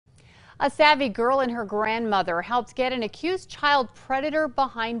A savvy girl and her grandmother helped get an accused child predator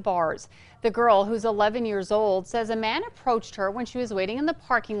behind bars. The girl, who's 11 years old, says a man approached her when she was waiting in the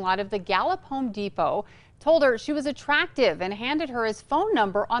parking lot of the Gallup Home Depot, told her she was attractive, and handed her his phone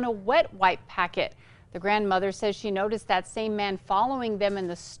number on a wet wipe packet. The grandmother says she noticed that same man following them in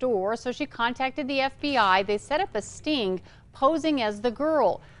the store, so she contacted the FBI. They set up a sting posing as the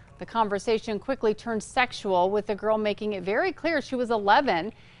girl. The conversation quickly turned sexual, with the girl making it very clear she was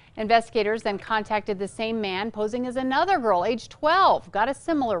 11. Investigators then contacted the same man posing as another girl, age 12, got a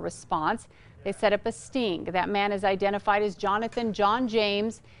similar response. They set up a sting. That man is identified as Jonathan John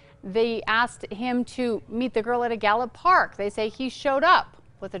James. They asked him to meet the girl at a Gallup park. They say he showed up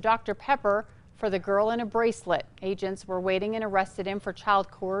with a Dr. Pepper for the girl and a bracelet. Agents were waiting and arrested him for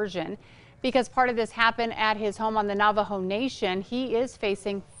child coercion. Because part of this happened at his home on the Navajo Nation, he is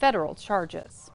facing federal charges.